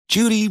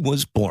Judy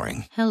was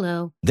boring.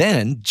 Hello.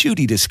 Then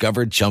Judy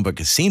discovered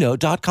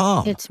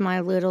ChumbaCasino.com. It's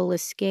my little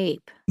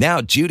escape. Now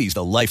Judy's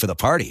the life of the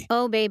party.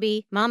 Oh,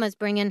 baby, mama's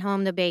bringing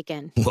home the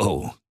bacon.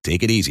 Whoa,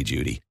 take it easy,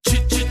 Judy.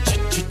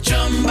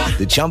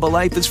 The Chumba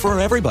life is for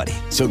everybody.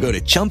 So go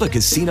to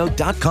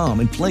ChumbaCasino.com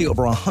and play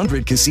over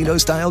 100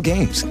 casino-style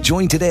games.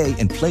 Join today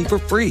and play for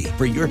free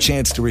for your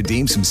chance to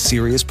redeem some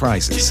serious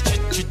prizes.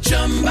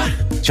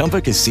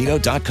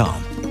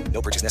 ChumbaCasino.com.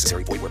 No purchase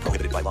necessary. Void where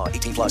prohibited by law.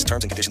 18 plus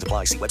terms and conditions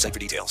apply. See website for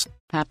details.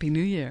 Happy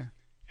New Year.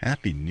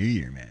 Happy New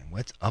Year, man.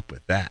 What's up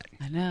with that?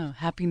 I know.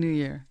 Happy New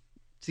Year.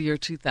 It's the year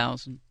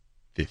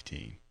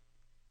 2015.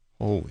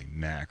 Holy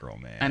mackerel,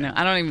 man. I know.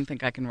 I don't even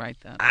think I can write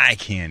that. I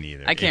can't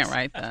either. I can't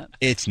write that.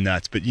 It's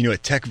nuts. But you know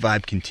what? Tech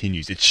Vibe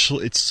continues. It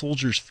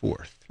soldiers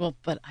forth. Well,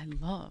 but I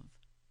love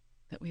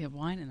that we have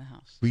wine in the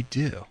house. We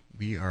do.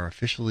 We are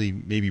officially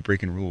maybe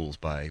breaking rules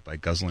by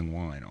guzzling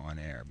wine on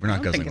air. We're not I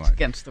don't guzzling think it's wine.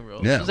 against the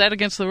rules. No. Is that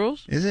against the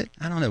rules? Is it?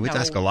 I don't know. Let's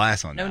ask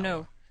Elias on that.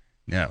 No.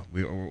 No,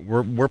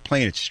 we're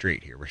playing it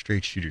straight here. We're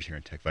straight shooters here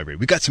on Tech Vibe Radio.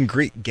 We've got some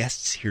great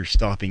guests here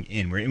stopping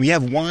in. And we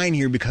have wine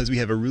here because we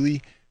have a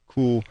really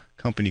cool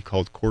company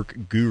called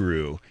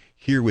CorkGuru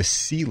here with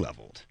Sea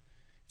Leveled.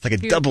 It's like a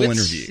double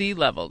interview. Sea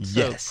Leveled. So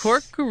Yes.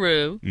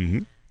 CorkGuru. Mm-hmm.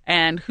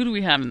 And who do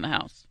we have in the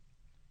house?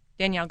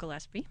 Danielle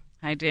Gillespie.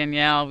 Hi,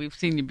 Danielle. We've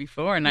seen you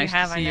before. Nice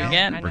to see you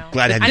again. We're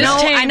glad to have you.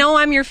 I know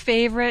I'm your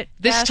favorite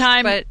This guest,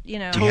 time, but you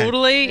know,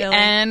 totally. really,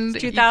 And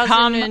you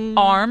come 2015,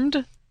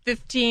 armed.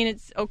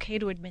 It's okay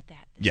to admit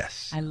that.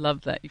 Yes. I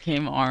love that. You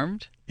came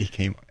armed. He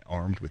came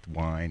armed with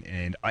wine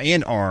and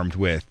armed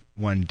with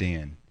one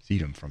Dan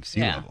Sedum from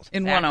Sea Levels.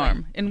 In one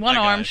arm. In one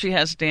arm, she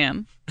has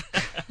Dan.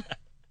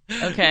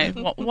 Okay.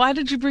 Well, why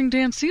did you bring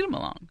Dan Sedum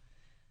along?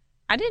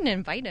 I didn't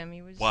invite him.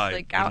 He was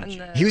like out in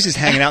the. He was just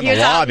hanging out in the was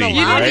out lobby. in the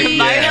You lobby. didn't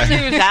invite Yeah. him.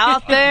 He was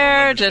out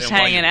there just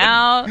hanging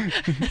out.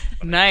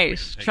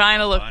 Nice. Trying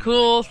to look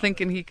cool,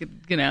 thinking he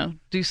could,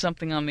 do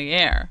something on the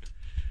air.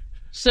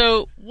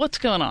 So what's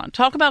going on?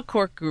 Talk about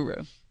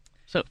CorkGuru.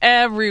 So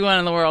everyone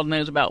in the world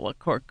knows about what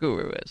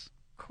CorkGuru is.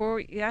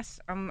 Yes,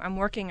 I'm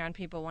working on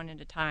people one at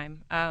a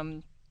time.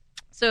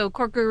 So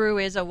CorkGuru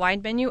is a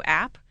wine menu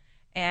app,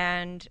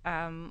 and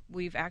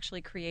we've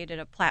actually created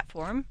a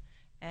platform,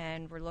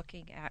 and we're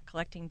looking at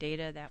collecting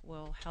data that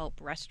will help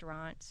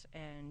restaurants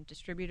and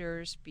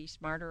distributors be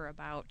smarter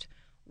about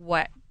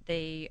what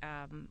they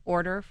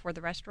order for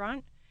the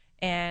restaurant,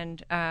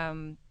 and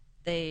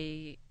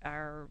they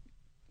are.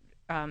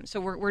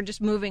 So we're just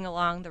moving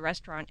along the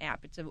restaurant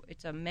app.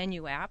 It's a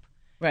menu app.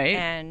 Right.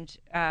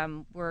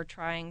 And we're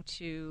trying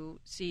to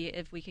see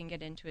if we can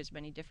get into as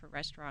many different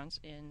restaurants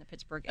in the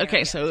Pittsburgh area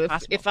Okay, so as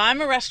possible. if I'm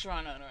a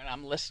restaurant owner and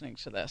I'm listening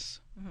to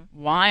this,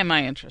 why am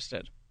I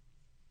interested?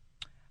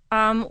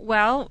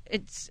 Well,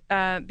 it's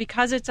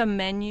because it's a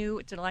menu.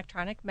 It's an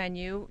electronic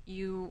menu.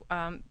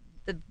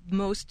 The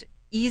most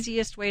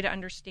easiest way to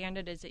understand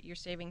it is that you're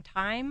saving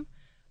time.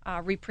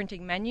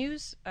 Reprinting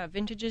menus.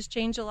 Vintages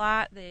change a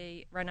lot.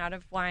 They run out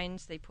of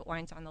wines. They put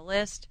wines on the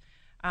list.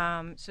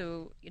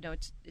 So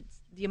it's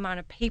the amount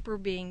of paper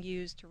being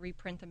used to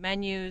reprint the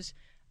menus.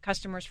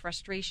 Customers'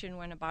 frustration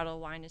when a bottle of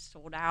wine is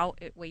sold out.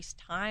 It wastes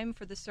time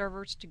for the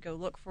servers to go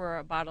look for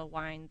a bottle of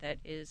wine that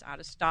is out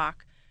of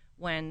stock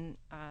when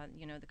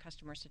the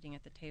customer's sitting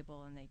at the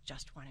table and they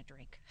just want to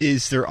drink.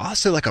 Is there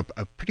also like a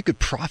pretty good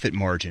profit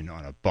margin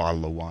on a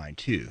bottle of wine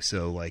too?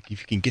 So like if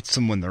you can get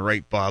someone the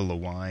right bottle of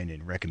wine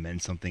and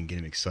recommend something, get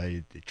them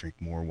excited, they drink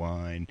more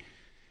wine.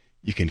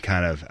 You can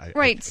kind of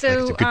right. it's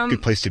So a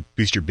good place to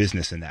boost your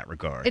business in that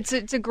regard. It's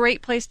a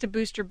great place to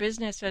boost your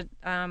business.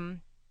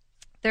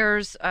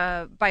 There's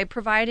by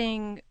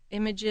providing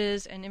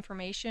images and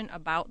information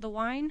about the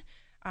wine,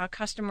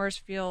 customers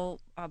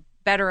feel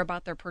better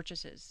about their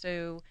purchases.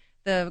 So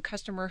the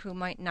customer who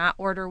might not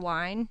order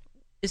wine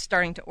is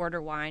starting to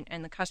order wine,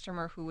 and the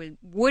customer who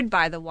would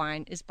buy the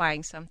wine is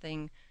buying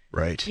something,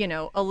 right?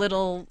 A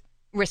little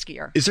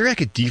riskier. Is there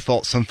like a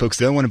default? Some folks,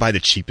 they don't want to buy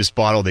the cheapest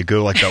bottle. They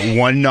go like that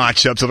one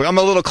notch up. So like, I'm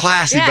a little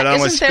classy, but I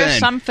don't want to spend. Isn't there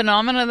some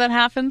phenomena that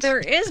happens? There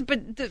is,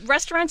 but the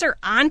restaurants are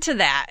onto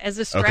that as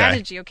a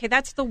strategy. Okay,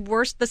 that's the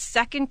worst. The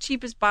second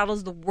cheapest bottle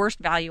is the worst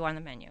value on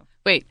the menu.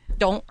 Wait.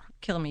 Don't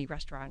kill me,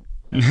 restaurant.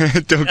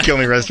 Don't kill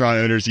me, restaurant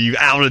owners. You've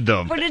outed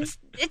them. But it's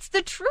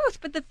the truth.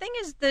 But the thing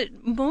is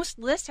that most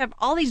lists have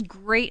all these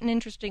great and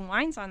interesting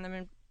wines on them,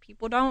 and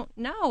people don't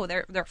know.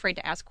 They're afraid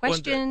to ask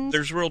questions. Well,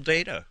 there's real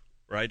data,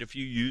 right? If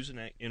you use an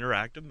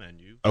interactive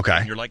menu, okay,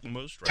 and you're like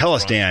most restaurants, tell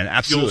us, Dan.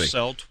 Absolutely, you'll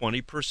sell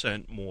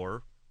 20%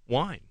 more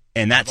wine,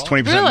 and that's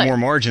 20% more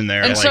margin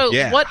there. And like, so,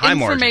 yeah, what high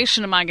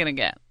information margin. am I going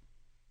to get?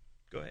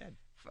 Go ahead.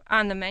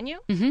 On the menu,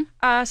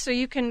 so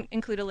you can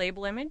include a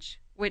label image,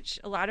 which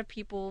a lot of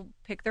people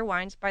pick their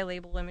wines by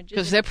label images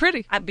because they're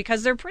pretty.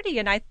 Because they're pretty,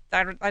 and I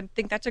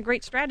think that's a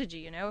great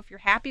strategy. If you're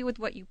happy with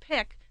what you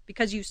pick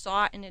because you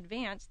saw it in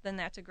advance, then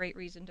that's a great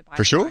reason to buy.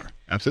 For sure, wine.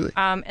 absolutely.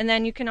 And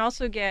then you can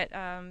also get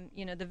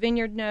the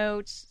vineyard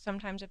notes.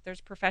 Sometimes if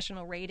there's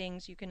professional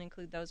ratings, you can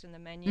include those in the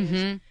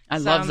menus. I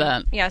love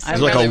that. Yes,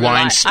 it's like a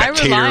wine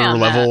spectator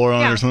level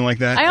or something like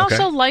that. I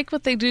also like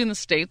what they do in the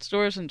state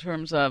stores in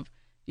terms of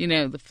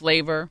the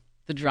flavor,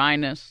 the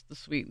dryness, the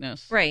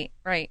sweetness. Right.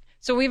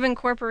 So we've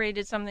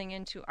incorporated something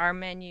into our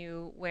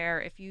menu where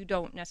if you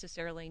don't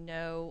necessarily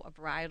know a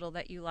varietal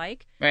that you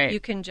like, Right. you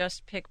can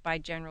just pick by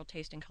general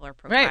taste and color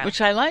profile. Right, which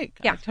I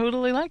like. Yeah. I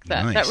totally like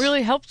that. Nice. That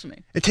really helps me.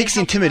 It takes the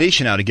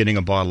intimidation out of getting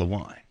a bottle of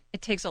wine.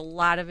 It takes a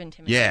lot of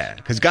intimidation. Yeah,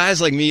 because guys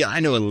like me, I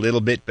know a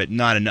little bit, but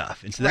not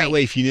enough. And so that Right.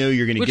 way, if you know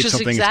you're going to Which get is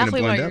something that's going exactly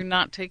to why blend you're up,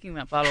 not taking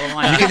that bottle of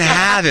wine. you can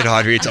have it,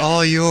 Audrey. It's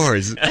all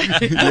yours.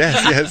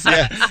 Yes.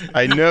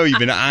 I know you've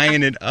been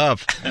eyeing it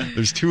up.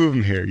 There's 2 of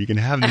them here. You can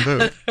have them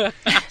both.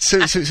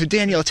 So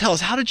Danielle, tell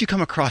us, how did you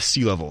come across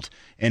Sea Leveled?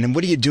 And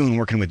what are you doing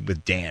working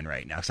with Dan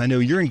right now? Because I know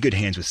you're in good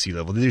hands with Sea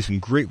Level. They do some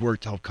great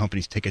work to help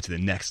companies take it to the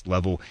next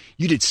level.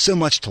 You did so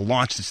much to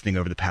launch this thing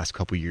over the past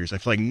couple of years. I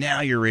feel like now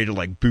you're ready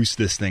to boost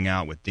this thing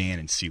out with Dan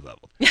and Sea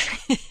Level.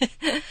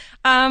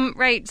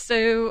 Right.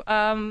 So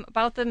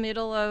about the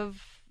middle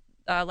of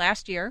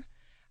last year,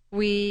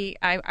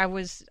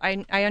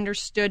 I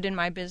understood in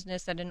my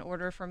business that in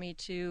order for me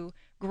to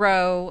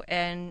grow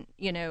and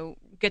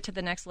get to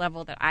the next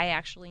level, that I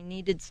actually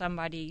needed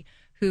somebody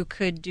who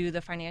could do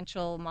the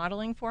financial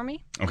modeling for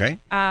me. Okay.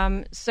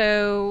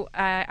 So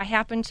I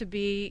happened to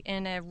be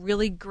in a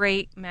really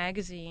great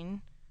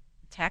magazine,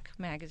 tech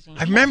magazine.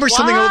 I remember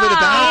something a little bit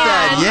about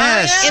that.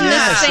 And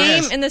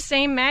Yes. in the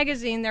same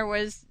magazine, there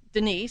was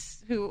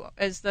Denise, who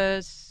is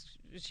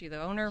she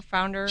the owner,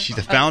 founder? She's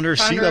the founder of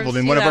Sea Level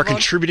and one of our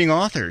contributing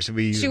authors.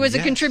 She was a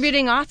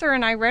contributing author,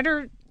 and I read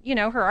her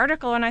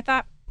article, and I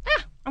thought,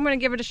 I'm going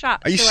to give it a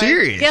shot. Are you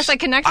serious? Yes, I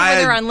connected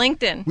with her on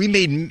LinkedIn. We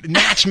made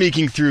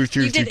matchmaking through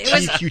TQ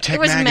Tech It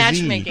was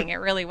magazine. matchmaking. It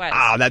really was.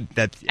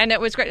 That. And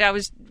it was great. I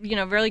was,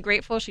 really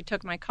grateful. She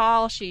took my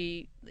call.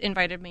 She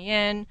invited me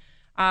in.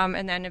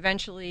 And then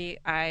eventually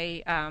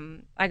I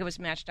was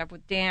matched up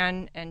with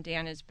Dan, and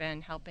Dan has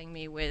been helping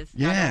me with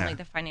not only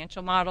the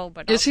financial model,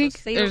 but is also he?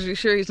 sales. Are you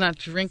sure he's not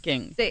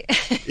drinking? I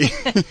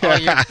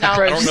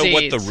don't know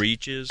what the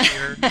reach is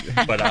here,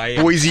 but I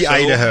am Boise, so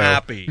Idaho.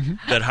 happy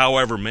that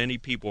however many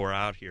people are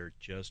out here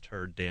just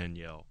heard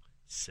Danielle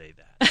say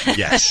that.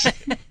 Yes.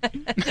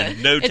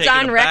 No, it's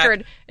on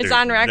record. It's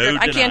on record. No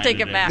I can't take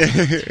it back.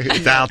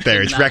 It's out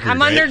there. It's record.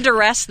 I'm under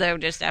duress, though,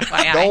 just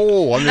FYI.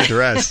 Oh, under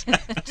duress.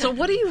 So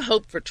what do you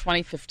hope for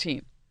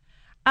 2015?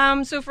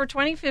 So for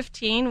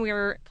 2015, we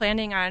were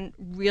planning on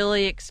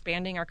really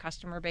expanding our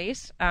customer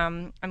base.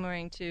 I'm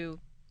going to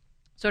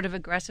sort of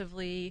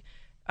aggressively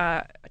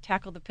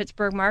tackle the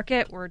Pittsburgh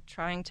market. We're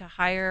trying to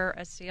hire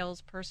a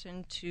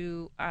salesperson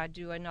to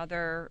do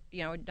another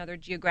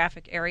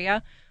geographic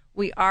area.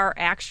 We are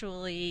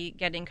actually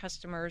getting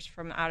customers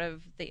from out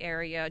of the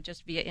area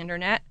just via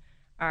internet.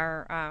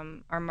 Our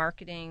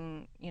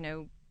marketing,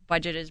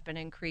 budget has been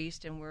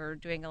increased, and we're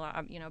doing a lot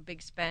of,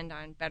 big spend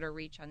on better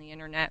reach on the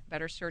internet,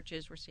 better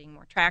searches. We're seeing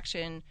more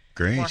traction.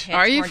 Great. More hits,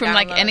 Are you more from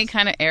downloads. any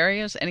kind of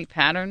areas, any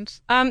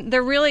patterns?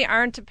 There really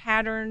aren't a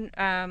pattern.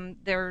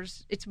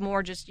 It's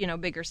more just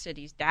bigger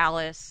cities,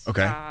 Dallas,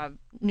 Okay.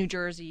 New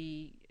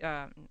Jersey.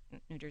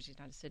 New Jersey's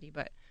not a city,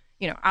 but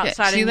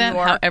outside See of that? New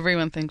York. How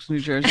everyone thinks New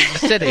Jersey's a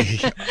city.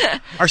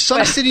 Are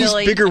some cities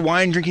Philly. bigger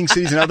wine drinking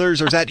cities than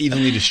others, or is that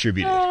evenly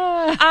distributed?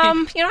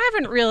 I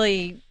haven't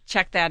really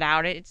checked that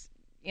out. It's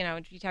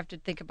you'd have to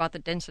think about the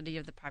density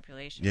of the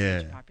population.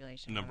 Yeah. Each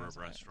population. Number of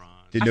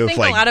restaurants. Didn't I know think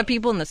if, a lot of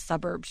people in the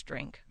suburbs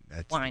drink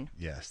wine.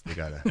 Yes, they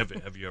gotta.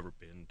 Have you ever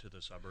been to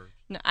the suburbs?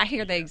 No, I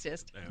hear they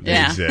exist. They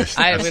Yeah, exist.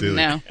 I Absolutely.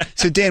 wouldn't know.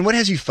 So Dan, what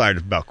has you fired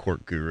about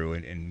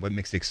CorkGuru, and what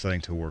makes it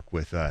exciting to work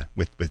with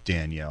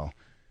Danielle,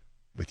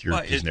 with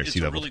your business there, It's Sea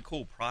a Level? really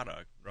cool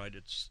product, right?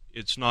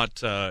 It's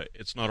not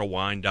a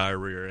wine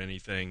diary or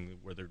anything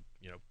where there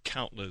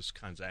countless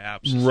kinds of apps.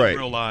 It's Right. a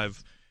real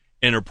live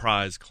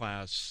enterprise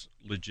class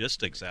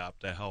logistics app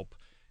to help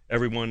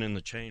everyone in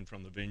the chain,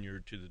 from the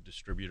vineyard to the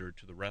distributor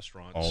to the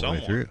restaurant, All so the way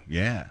on. through.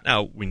 Yeah.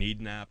 Now, we need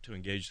an app to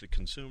engage the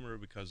consumer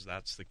because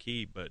that's the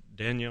key, but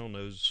Danielle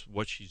knows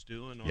what she's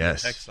doing on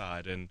Yes. the tech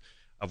side, and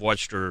I've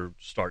watched her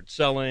start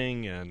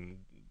selling and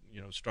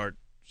start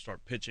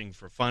pitching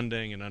for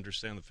funding and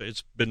understand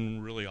it's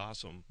been really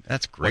awesome.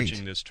 That's great.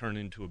 Watching this turn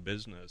into a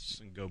business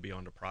and go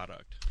beyond a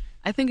product.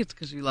 I think it's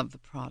because you love the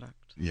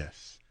product.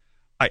 Yes.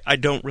 I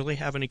don't really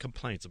have any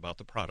complaints about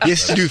the product. He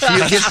has to do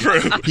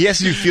he has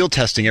to do field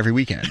testing every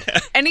weekend.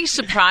 Any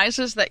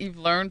surprises that you've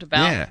learned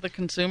about the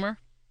consumer?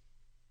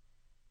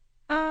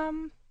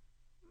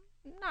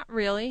 Not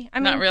really.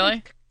 Not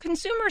really?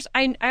 Consumers,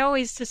 I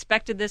always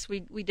suspected this.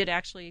 We did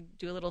actually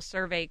do a little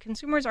survey.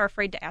 Consumers are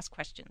afraid to ask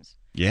questions.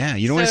 Yeah,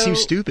 you don't want to seem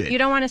stupid. You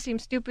don't want to seem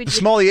stupid. The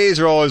sommeliers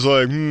are always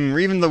like, or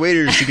even the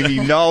waiters who can be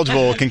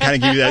knowledgeable can kind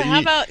of give you that. How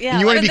about, and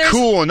you want to be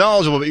cool and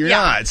knowledgeable, but you're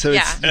not. So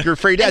you're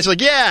afraid to ask. You're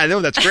like, yeah, no,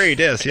 that's great.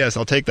 Yes,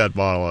 I'll take that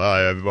bottle.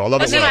 I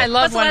love it. And then I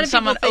love Plus, a lot when of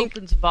someone people think-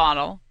 opens a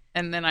bottle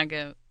and then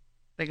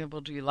they go,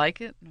 well, do you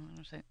like it? And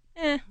I say,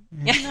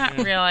 not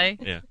really.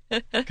 Yeah.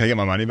 Can I get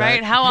my money back?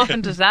 Right? How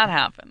often does that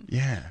happen?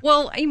 Yeah.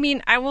 Well,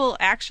 I will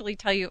actually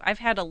tell you, I've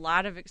had a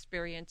lot of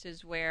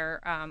experiences where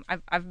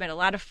I've met a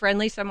lot of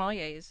friendly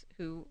sommeliers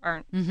who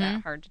aren't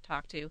that hard to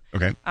talk to.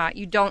 Okay.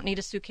 You don't need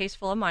a suitcase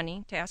full of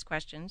money to ask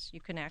questions. You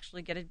can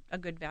actually get a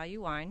good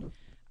value wine.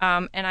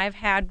 And I've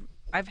had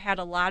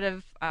a lot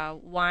of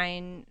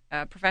wine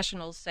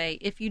professionals say,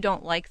 if you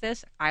don't like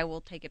this, I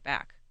will take it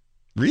back.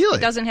 Really?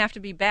 It doesn't have to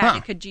be bad.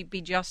 It could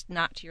be just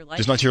not to your liking.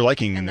 Just not to your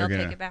liking, and they're they'll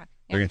gonna take it back.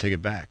 They're gonna take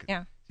it back.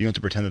 Yeah. You don't have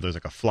to pretend that there's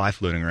like a fly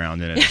floating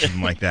around in it or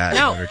something like that.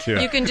 No, in order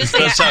to, you can just It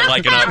say, does sound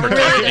like an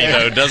opportunity,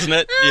 though, doesn't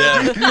it?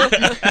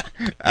 Yeah.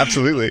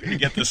 Absolutely. You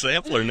get the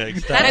sampler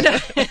next I time. know.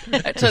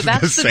 So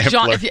that's The the John.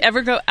 sampler. If you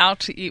ever go out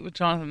to eat with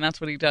Jonathan,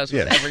 that's what he does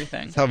with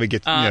everything. That's how we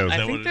get, I that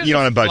think what it there's eat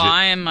on a budget.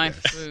 fly in my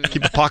food.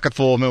 Keep a pocket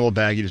full, a little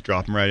bag. You just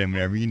drop them right in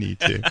whenever you need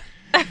to.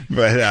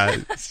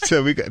 But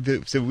so we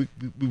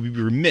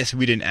were remiss.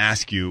 We didn't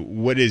ask you,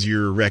 what is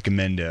your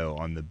recommendo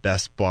on the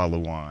best bottle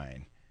of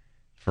wine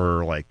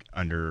for like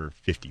under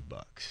 $50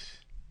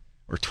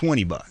 or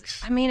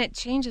 $20? I mean, it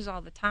changes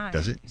all the time.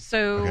 Does it?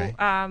 So Okay.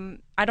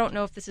 I don't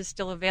know if this is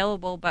still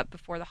available, but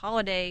before the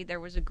holiday, there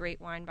was a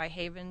great wine by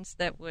Havens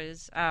that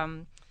was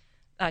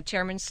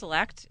Chairman's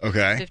Select.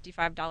 Okay.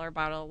 $55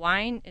 bottle of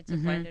wine. It's a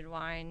blended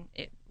wine.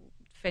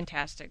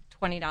 Fantastic.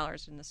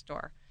 $20 in the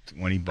store.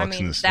 $20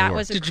 in the store. That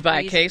was a Did you buy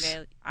a crazy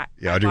case?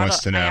 Yeah, Audrey wants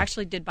to know. I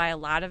actually did buy a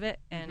lot of it,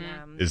 and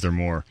Is there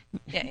more?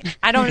 yeah,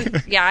 I don't.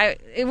 Yeah,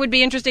 it would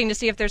be interesting to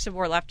see if there's some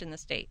more left in the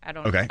state. I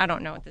don't. Okay. I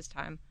don't know at this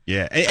time.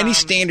 Yeah. Any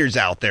standards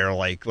out there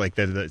like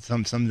that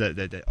some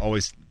that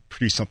always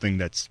produce something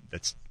that's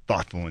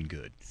thoughtful and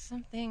good?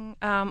 Something.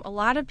 A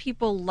lot of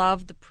people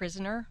love The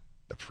Prisoner.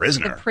 The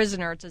Prisoner. The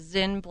Prisoner. It's a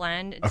Zin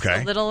blend. It's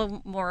Okay. a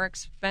little more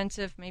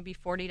expensive, maybe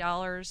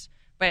 $40,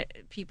 but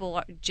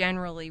people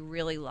generally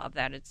really love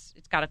that. It's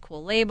got a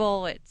cool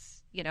label.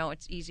 It's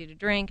easy to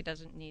drink. It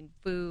doesn't need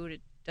food.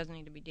 It doesn't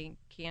need to be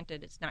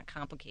decanted. It's not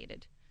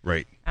complicated.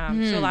 Right. So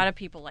a lot of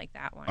people like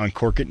that one.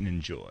 Uncork it and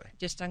enjoy.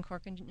 Just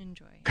uncork and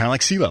enjoy. Kind of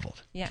like Sea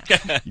Leveled. Yeah.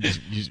 You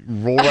just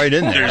roll right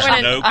in there. There's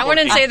I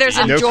wouldn't say there's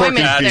corking. enjoyment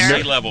corking there.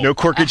 Sea level. No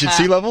corkage at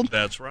Sea Leveled?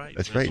 That's right.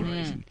 That's right.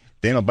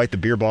 Dan will bite the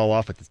beer ball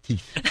off with his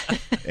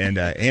teeth. and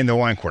the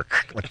wine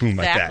cork. Like boom,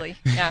 Exactly.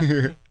 like that.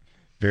 Yeah.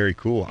 Very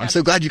cool. I'm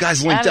so glad you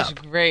guys linked That is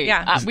up. great.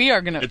 Yeah. We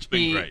are going to It's been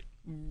be great.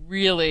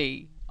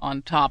 really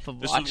on top of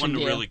This watching is one to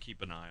you. really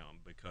keep an eye on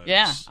because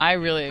Yeah, I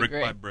really brick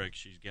agree. by brick,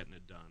 she's getting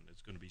it done.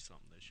 It's going to be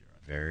something this year. I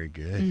think. Very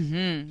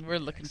good. We're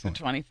looking Excellent.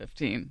 for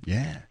 2015.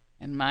 Yeah.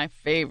 And my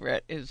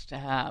favorite is to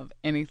have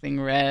anything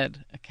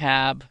red, a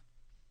cab.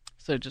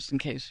 So just in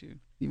case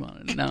you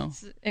wanted to know.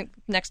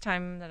 Next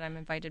time that I'm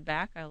invited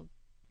back, I'll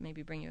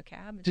maybe bring you a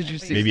cab. Is Did that you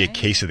what see- you're Maybe a saying?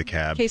 case of the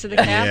cab. Case of the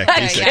cab? Yeah,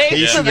 Okay,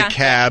 case of the yeah.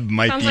 cab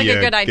might Sounds be like a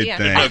good good idea.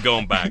 thing. No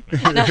going back.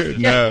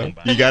 No,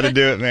 you got to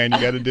do it, man.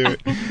 You got to do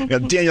it. Now,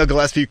 Daniel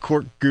Gillespie,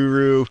 Cork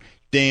Guru,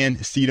 Dan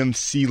Seedham,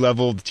 Sea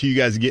Level, the two you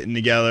guys getting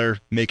together,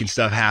 making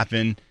stuff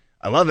happen.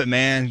 I love it,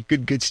 man.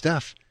 Good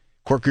stuff.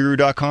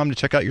 CorkGuru.com to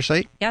check out your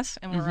site. Yes,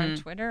 and we're on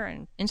Twitter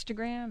and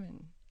Instagram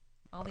and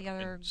all the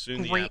other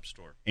Soon the great. App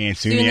Store. And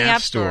soon the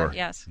App Store.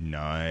 Yes.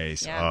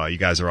 Nice. Yeah. Oh, you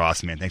guys are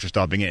awesome, man. Thanks for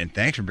stopping in, and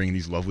thanks for bringing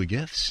these lovely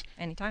gifts.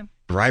 Anytime.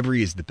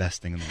 Bribery is the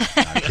best thing in the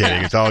world. I'm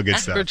kidding. It's all good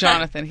stuff. For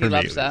Jonathan, he For me,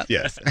 loves that.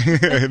 Yes.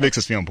 It makes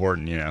us feel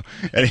important,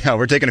 Anyhow,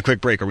 we're taking a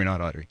quick break, are we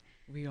not, Audrey?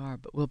 We are,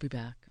 but we'll be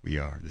back. We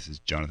are. This is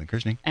Jonathan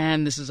Kirshning.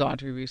 And this is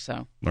Audrey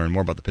Rousseau. Learn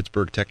more about the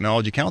Pittsburgh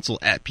Technology Council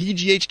at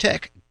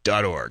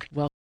pghtech.org.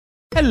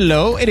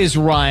 Hello, it is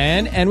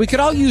Ryan, and we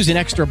could all use an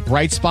extra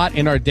bright spot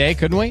in our day,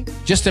 couldn't we?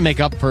 Just to make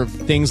up for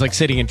things like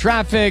sitting in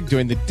traffic,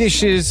 doing the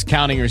dishes,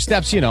 counting your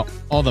steps,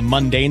 all the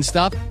mundane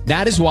stuff.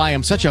 That is why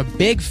I'm such a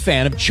big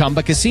fan of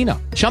Chumba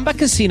Casino. Chumba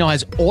Casino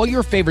has all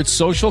your favorite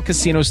social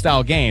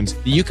casino-style games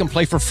that you can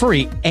play for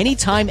free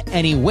anytime,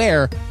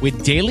 anywhere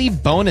with daily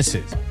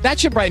bonuses. That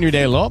should brighten your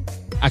day a little.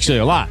 Actually,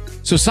 a lot.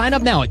 So sign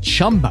up now at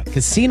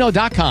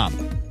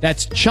ChumbaCasino.com.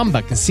 That's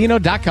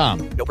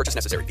ChumbaCasino.com. No purchase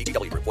necessary.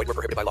 VGW Group. Void where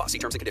prohibited by law. See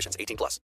terms and conditions. 18+.